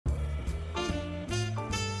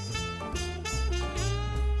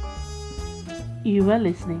You are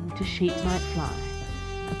listening to Sheep Might Fly,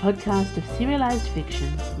 a podcast of serialised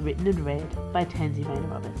fiction written and read by Tansy Rayner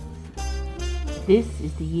Roberts. This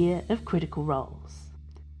is the year of Critical Roles.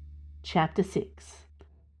 Chapter 6,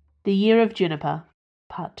 The Year of Juniper,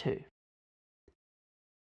 Part 2.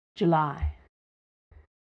 July.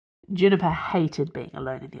 Juniper hated being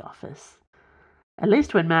alone in the office. At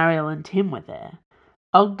least when Mariel and Tim were there,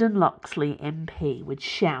 Ogden Loxley MP would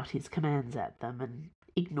shout his commands at them and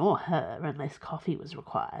ignore her unless coffee was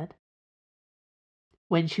required.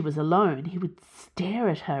 When she was alone, he would stare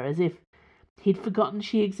at her as if he'd forgotten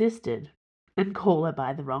she existed and call her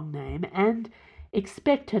by the wrong name and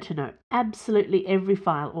expect her to know absolutely every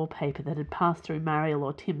file or paper that had passed through Mariel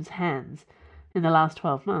or Tim's hands in the last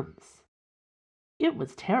 12 months. It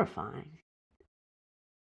was terrifying.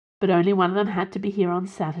 But only one of them had to be here on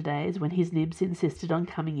Saturdays when his nibs insisted on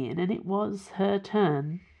coming in, and it was her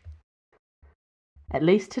turn. At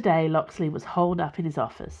least today Loxley was holed up in his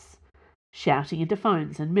office, shouting into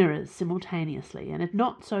phones and mirrors simultaneously, and had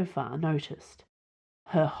not so far noticed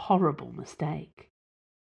her horrible mistake.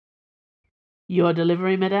 "Your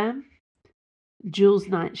delivery, madame?" Jules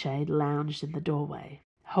Nightshade lounged in the doorway,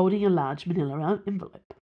 holding a large manila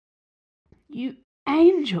envelope. "You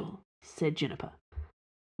angel," said Juniper,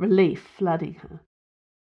 relief flooding her.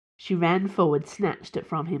 She ran forward, snatched it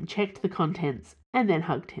from him, checked the contents, and then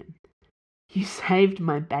hugged him. "You saved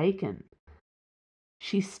my bacon."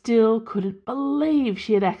 She still couldn't believe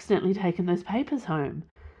she had accidentally taken those papers home,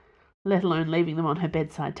 let alone leaving them on her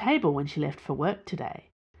bedside table when she left for work today.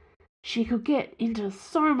 She could get into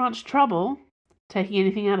so much trouble taking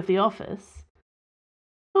anything out of the office.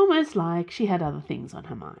 Almost like she had other things on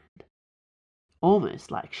her mind.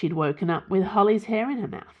 Almost like she'd woken up with Holly's hair in her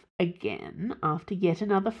mouth again after yet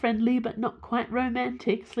another friendly but not quite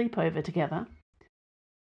romantic sleepover together.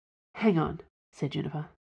 "Hang on," said Juniper.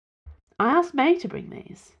 "I asked May to bring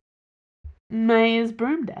these." "May is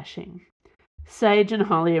broom dashing. Sage and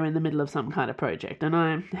Holly are in the middle of some kind of project, and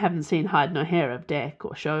I haven't seen hide nor hair of Deck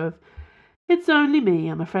or Shove. It's only me,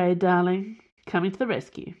 I'm afraid, darling, coming to the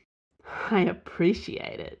rescue." "I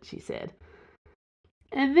appreciate it," she said.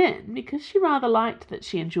 And then, because she rather liked that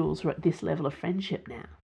she and Jules were at this level of friendship now.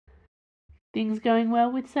 "Things going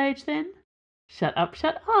well with Sage, then?" Shut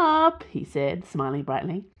up, he said, smiling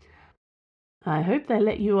brightly. "I hope they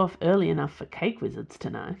let you off early enough for Cake Wizards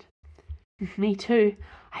tonight." "Me too.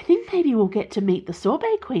 I think maybe we'll get to meet the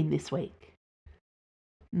Sorbet Queen this week."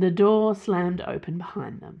 The door slammed open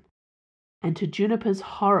behind them, and to Juniper's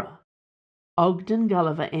horror, Ogden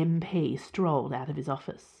Gulliver MP strolled out of his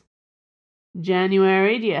office.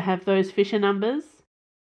 "January, do you have those Fisher numbers?"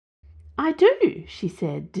 "I do," she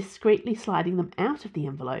said, discreetly sliding them out of the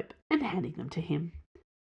envelope and handing them to him.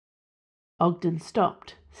 Ogden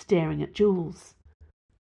stopped, staring at Jules.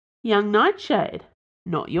 "Young Nightshade,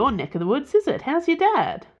 not your neck of the woods, is it? How's your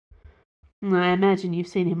dad?" "I imagine you've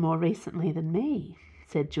seen him more recently than me,"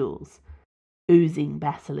 said Jules, oozing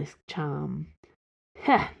basilisk charm.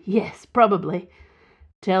 "Yes, probably.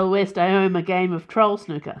 Tell West I owe him a game of troll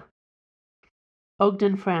snooker."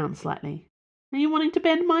 Ogden frowned slightly. "Are you wanting to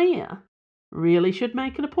bend my ear? Really should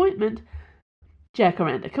make an appointment.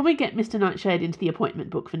 Jacaranda, can we get Mr. Nightshade into the appointment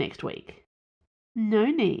book for next week?" "No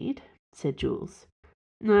need," said Jules.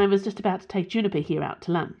 "I was just about to take Juniper here out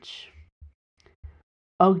to lunch."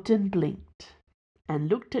 Ogden blinked and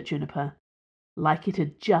looked at Juniper like it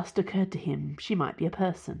had just occurred to him she might be a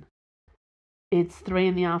person. "It's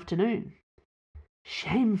 3 p.m.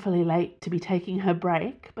 "Shamefully late to be taking her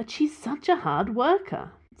break, but she's such a hard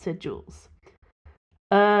worker," said Jules.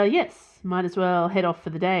 Yes, might as well head off for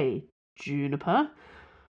the day, Juniper.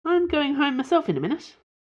 I'm going home myself in a minute."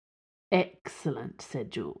 "Excellent,"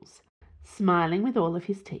 said Jules, smiling with all of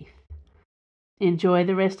his teeth. "Enjoy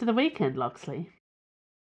the rest of the weekend, Loxley."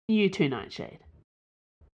 "You too, Nightshade."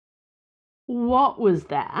 "What was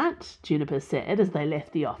that?" Juniper said as they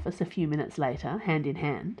left the office a few minutes later, hand in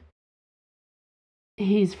hand.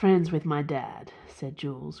 "He's friends with my dad," said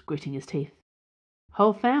Jules, gritting his teeth.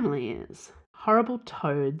 "Whole family is. Horrible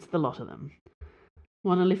toads, the lot of them.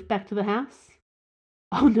 Want to lift back to the house?"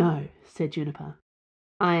 "Oh, no," said Juniper.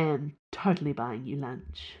 "I am totally buying you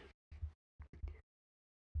lunch."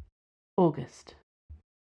 August.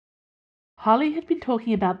 Holly had been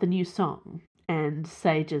talking about the new song and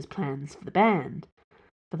Sage's plans for the band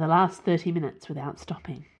for the last 30 minutes without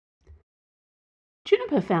stopping.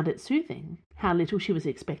 Juniper found it soothing how little she was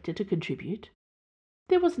expected to contribute.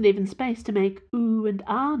 There wasn't even space to make ooh and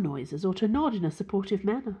ah noises or to nod in a supportive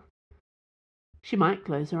manner. She might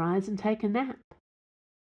close her eyes and take a nap.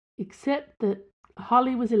 Except that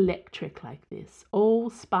Holly was electric like this, all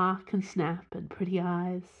spark and snap and pretty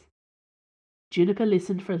eyes. Juniper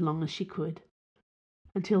listened for as long as she could,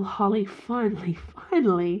 until Holly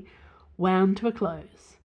finally wound to a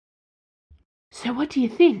close. "So what do you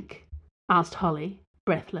think?" asked Holly,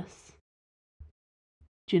 breathless.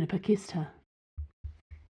 Juniper kissed her.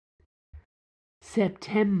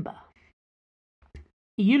 September.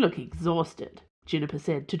 "You look exhausted," Juniper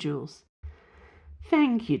said to Jules.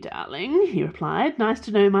 "Thank you, darling," he replied. "Nice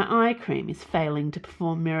to know my eye cream is failing to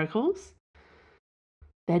perform miracles."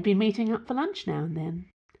 They'd been meeting up for lunch now and then.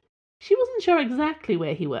 She wasn't sure exactly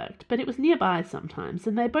where he worked, but it was nearby sometimes,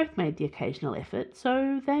 and they both made the occasional effort,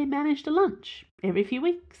 so they managed a lunch every few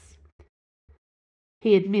weeks.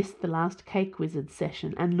 He had missed the last Cake Wizard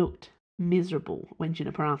session and looked miserable when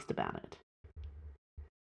Juniper asked about it.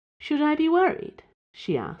 "Should I be worried?"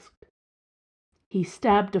 she asked. He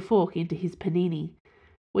stabbed a fork into his panini,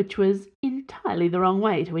 which was entirely the wrong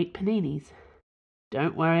way to eat paninis.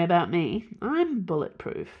 "Don't worry about me. I'm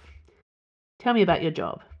bulletproof. Tell me about your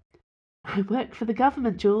job." "I work for the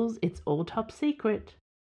government, Jules. It's all top secret."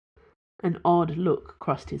 An odd look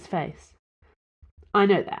crossed his face. "I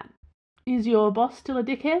know that. Is your boss still a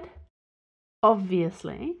dickhead?"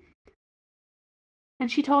 "Obviously."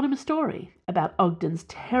 And she told him a story about Ogden's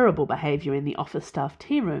terrible behaviour in the office staff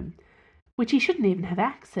tea room, which he shouldn't even have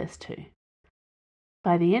access to.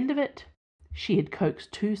 By the end of it, she had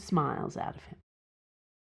coaxed 2 smiles out of him.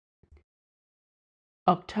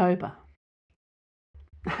 October.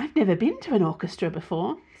 "I've never been to an orchestra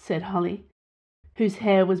before," said Holly, whose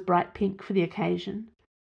hair was bright pink for the occasion.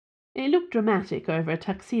 It looked dramatic over a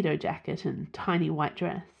tuxedo jacket and tiny white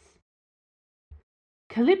dress.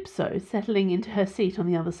 Calypso, settling into her seat on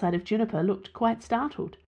the other side of Juniper, looked quite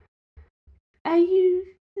startled. "Are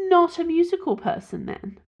you not a musical person,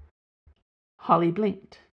 then?" Holly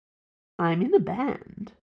blinked. "I'm in a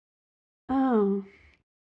band." "Oh."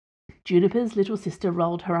 Juniper's little sister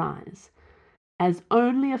rolled her eyes, as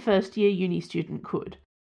only a first-year uni student could,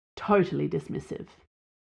 totally dismissive.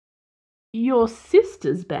 "Your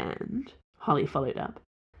sister's band?" Holly followed up.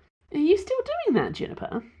 "Are you still doing that,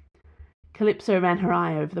 Juniper?" Calypso ran her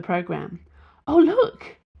eye over the program. "Oh,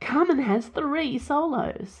 look! Carmen has 3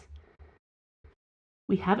 solos."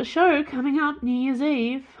 "We have a show coming up New Year's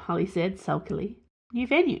Eve," Holly said sulkily. "New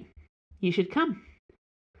venue. You should come."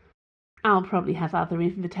 "I'll probably have other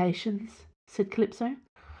invitations," said Calypso.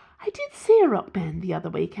 "I did see a rock band the other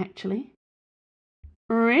week, actually."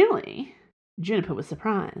 "Really?" Juniper was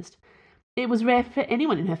surprised. It was rare for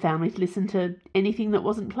anyone in her family to listen to anything that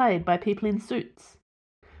wasn't played by people in suits.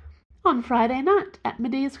 "On Friday night at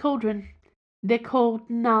Medea's Cauldron. They're called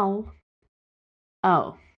Null."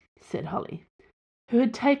 "Oh," said Holly, who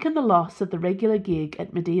had taken the loss of the regular gig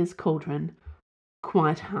at Medea's Cauldron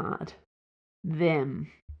quite hard.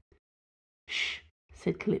 "Them." "Shh,"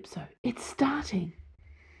 said Calypso. "It's starting."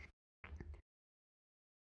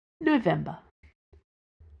 November.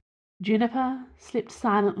 Juniper slipped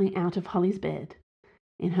silently out of Holly's bed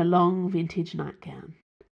in her long vintage nightgown.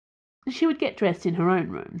 She would get dressed in her own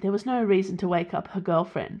room. There was no reason to wake up her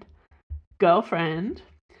girlfriend,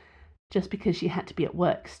 just because she had to be at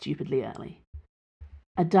work stupidly early.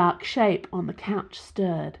 A dark shape on the couch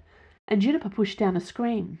stirred, and Juniper pushed down a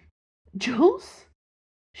scream. "Jules?"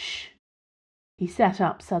 "Shh." He sat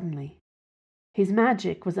up suddenly. His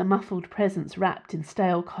magic was a muffled presence wrapped in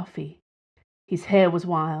stale coffee. His hair was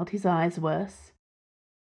wild, his eyes worse.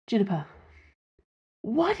 "Juniper,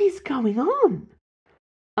 what is going on?"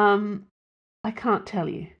 I can't tell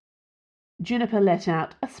you." Juniper let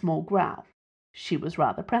out a small growl. She was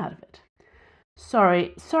rather proud of it.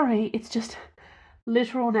 Sorry, it's just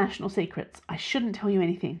literal national secrets. I shouldn't tell you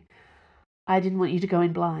anything. I didn't want you to go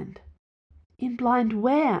in blind." "In blind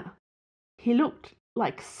where?" He looked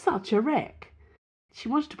like such a wreck. She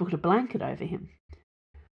wanted to put a blanket over him.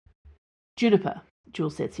 "Juniper,"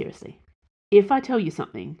 Jules said seriously, "if I tell you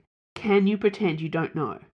something, can you pretend you don't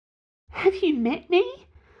know?" "Have you met me?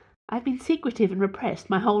 I've been secretive and repressed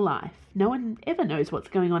my whole life. No one ever knows what's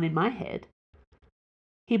going on in my head."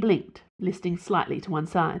 He blinked, listing slightly to one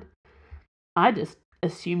side. "I just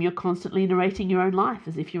assume you're constantly narrating your own life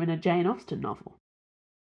as if you're in a Jane Austen novel."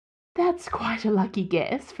 "That's quite a lucky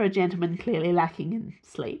guess for a gentleman clearly lacking in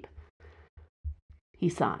sleep." He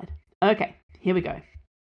sighed. "Okay, here we go.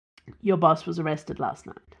 Your boss was arrested last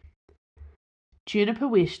night." Juniper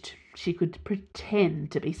wished she could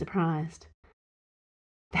pretend to be surprised.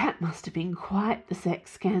 That must have been quite the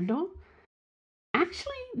sex scandal.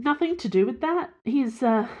 "Actually, nothing to do with that.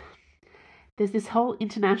 There's this whole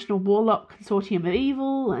international warlock consortium of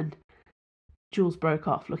evil, and..." Jules broke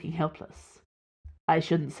off, looking helpless. "I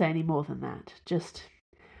shouldn't say any more than that. Just,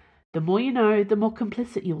 the more you know, the more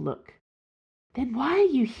complicit you'll look." "Then why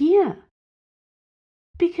are you here?"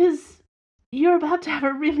 Because you're about to have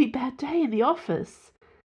a really bad day in the office.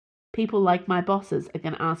 People like my bosses are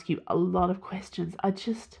going to ask you a lot of questions. I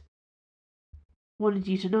just wanted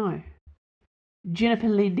you to know. Juniper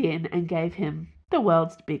leaned in and gave him the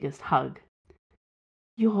world's biggest hug.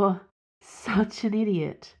 You're such an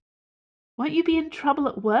idiot. Won't you be in trouble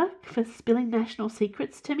at work for spilling national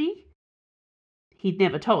secrets to me? He'd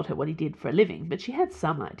never told her what he did for a living, but she had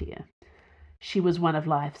some idea. She was one of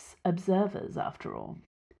life's observers, after all.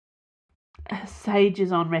 Sage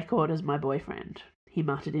is on record as my boyfriend, he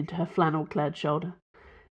muttered into her flannel-clad shoulder.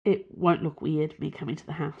 It won't look weird, me coming to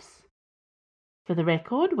the house. For the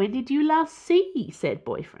record, when did you last see said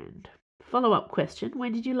boyfriend? Follow-up question,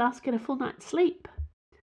 when did you last get a full night's sleep?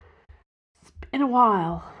 It's been a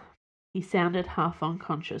while. He sounded half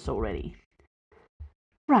unconscious already.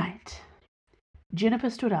 Right. Juniper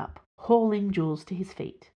stood up, hauling Jules to his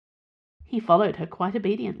feet. He followed her quite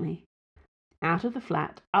obediently. Out of the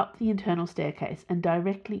flat, up the internal staircase, and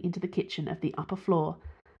directly into the kitchen of the upper floor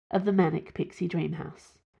of the Manic Pixie Dream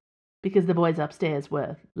House, because the boys upstairs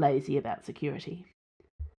were lazy about security.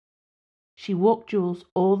 She walked Jules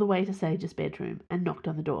all the way to Sage's bedroom and knocked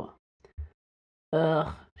on the door.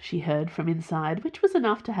 Ugh, she heard from inside, which was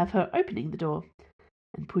enough to have her opening the door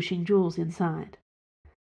and pushing Jules inside.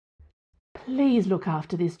 Please look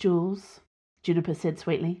after this, Jules, Juniper said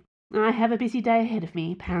sweetly. I have a busy day ahead of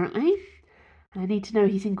me, apparently. I need to know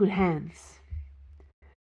he's in good hands.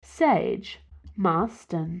 Sage,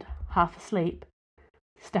 mussed and half asleep,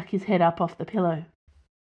 stuck his head up off the pillow.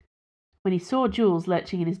 When he saw Jules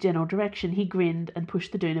lurching in his general direction, he grinned and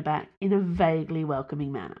pushed the doona back in a vaguely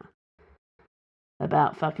welcoming manner.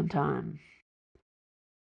 About fucking time.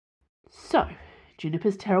 So,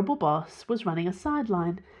 Juniper's terrible boss was running a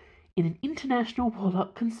sideline in an international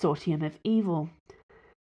warlock consortium of evil.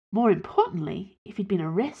 More importantly, if he'd been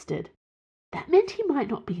arrested, that meant he might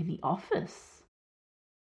not be in the office.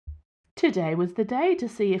 Today was the day to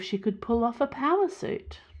see if she could pull off a power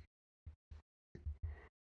suit.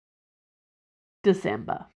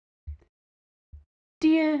 December.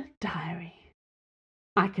 Dear Diary,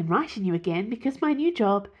 I can write in you again because my new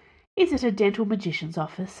job is at a dental magician's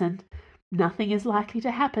office and nothing is likely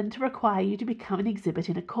to happen to require you to become an exhibit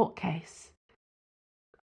in a court case.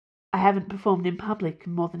 I haven't performed in public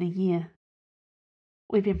in more than a year.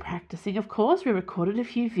 We've been practicing, of course. We recorded a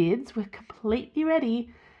few vids. We're completely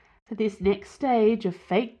ready for this next stage of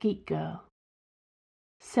Fake Geek Girl.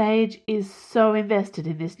 Sage is so invested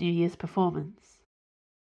in this New Year's performance.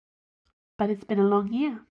 But it's been a long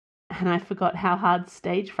year, and I forgot how hard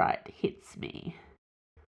stage fright hits me.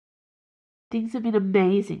 Things have been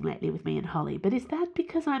amazing lately with me and Holly, but is that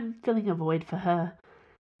because I'm filling a void for her?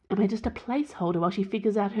 Am I just a placeholder while she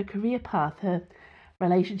figures out her career path, her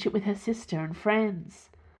relationship with her sister and friends?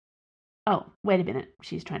 Oh, wait a minute.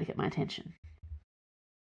 She's trying to get my attention.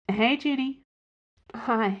 Hey, Judy.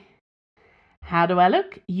 Hi. How do I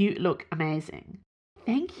look? You look amazing.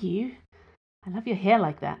 Thank you. I love your hair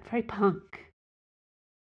like that. Very punk.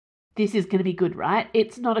 This is going to be good, right?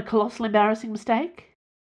 It's not a colossal embarrassing mistake?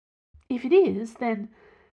 If it is, then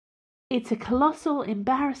it's a colossal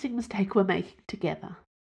embarrassing mistake we're making together.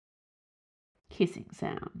 Kissing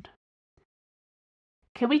sound.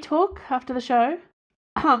 Can we talk after the show?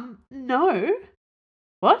 No.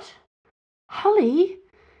 What? Holly,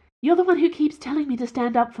 you're the one who keeps telling me to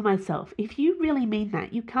stand up for myself. If you really mean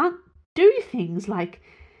that, you can't do things like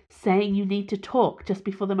saying you need to talk just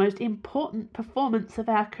before the most important performance of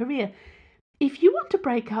our career. If you want to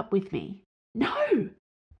break up with me, no,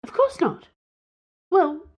 of course not.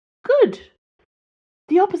 Well, good.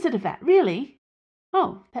 The opposite of that, really.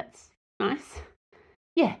 Oh, that's nice.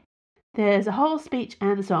 Yeah, there's a whole speech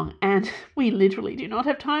and a song, and we literally do not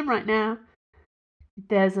have time right now.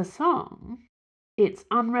 There's a song. It's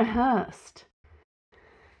unrehearsed.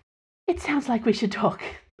 It sounds like we should talk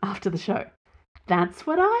after the show. That's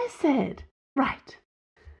what I said. Right.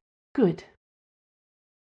 Good.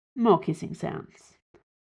 More kissing sounds.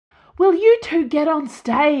 Will you two get on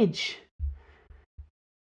stage?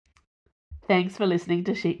 Thanks for listening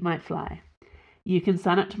to Sheep Might Fly. You can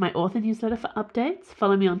sign up to my author newsletter for updates.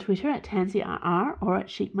 Follow me on Twitter at TansyRR or at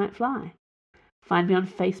Sheep Might Fly. Find me on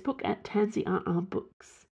Facebook at TansyRR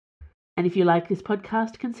Books. And if you like this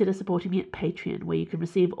podcast, consider supporting me at Patreon, where you can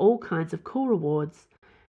receive all kinds of cool rewards,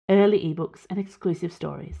 early ebooks, and exclusive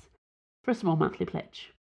stories for a small monthly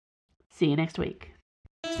pledge. See you next week.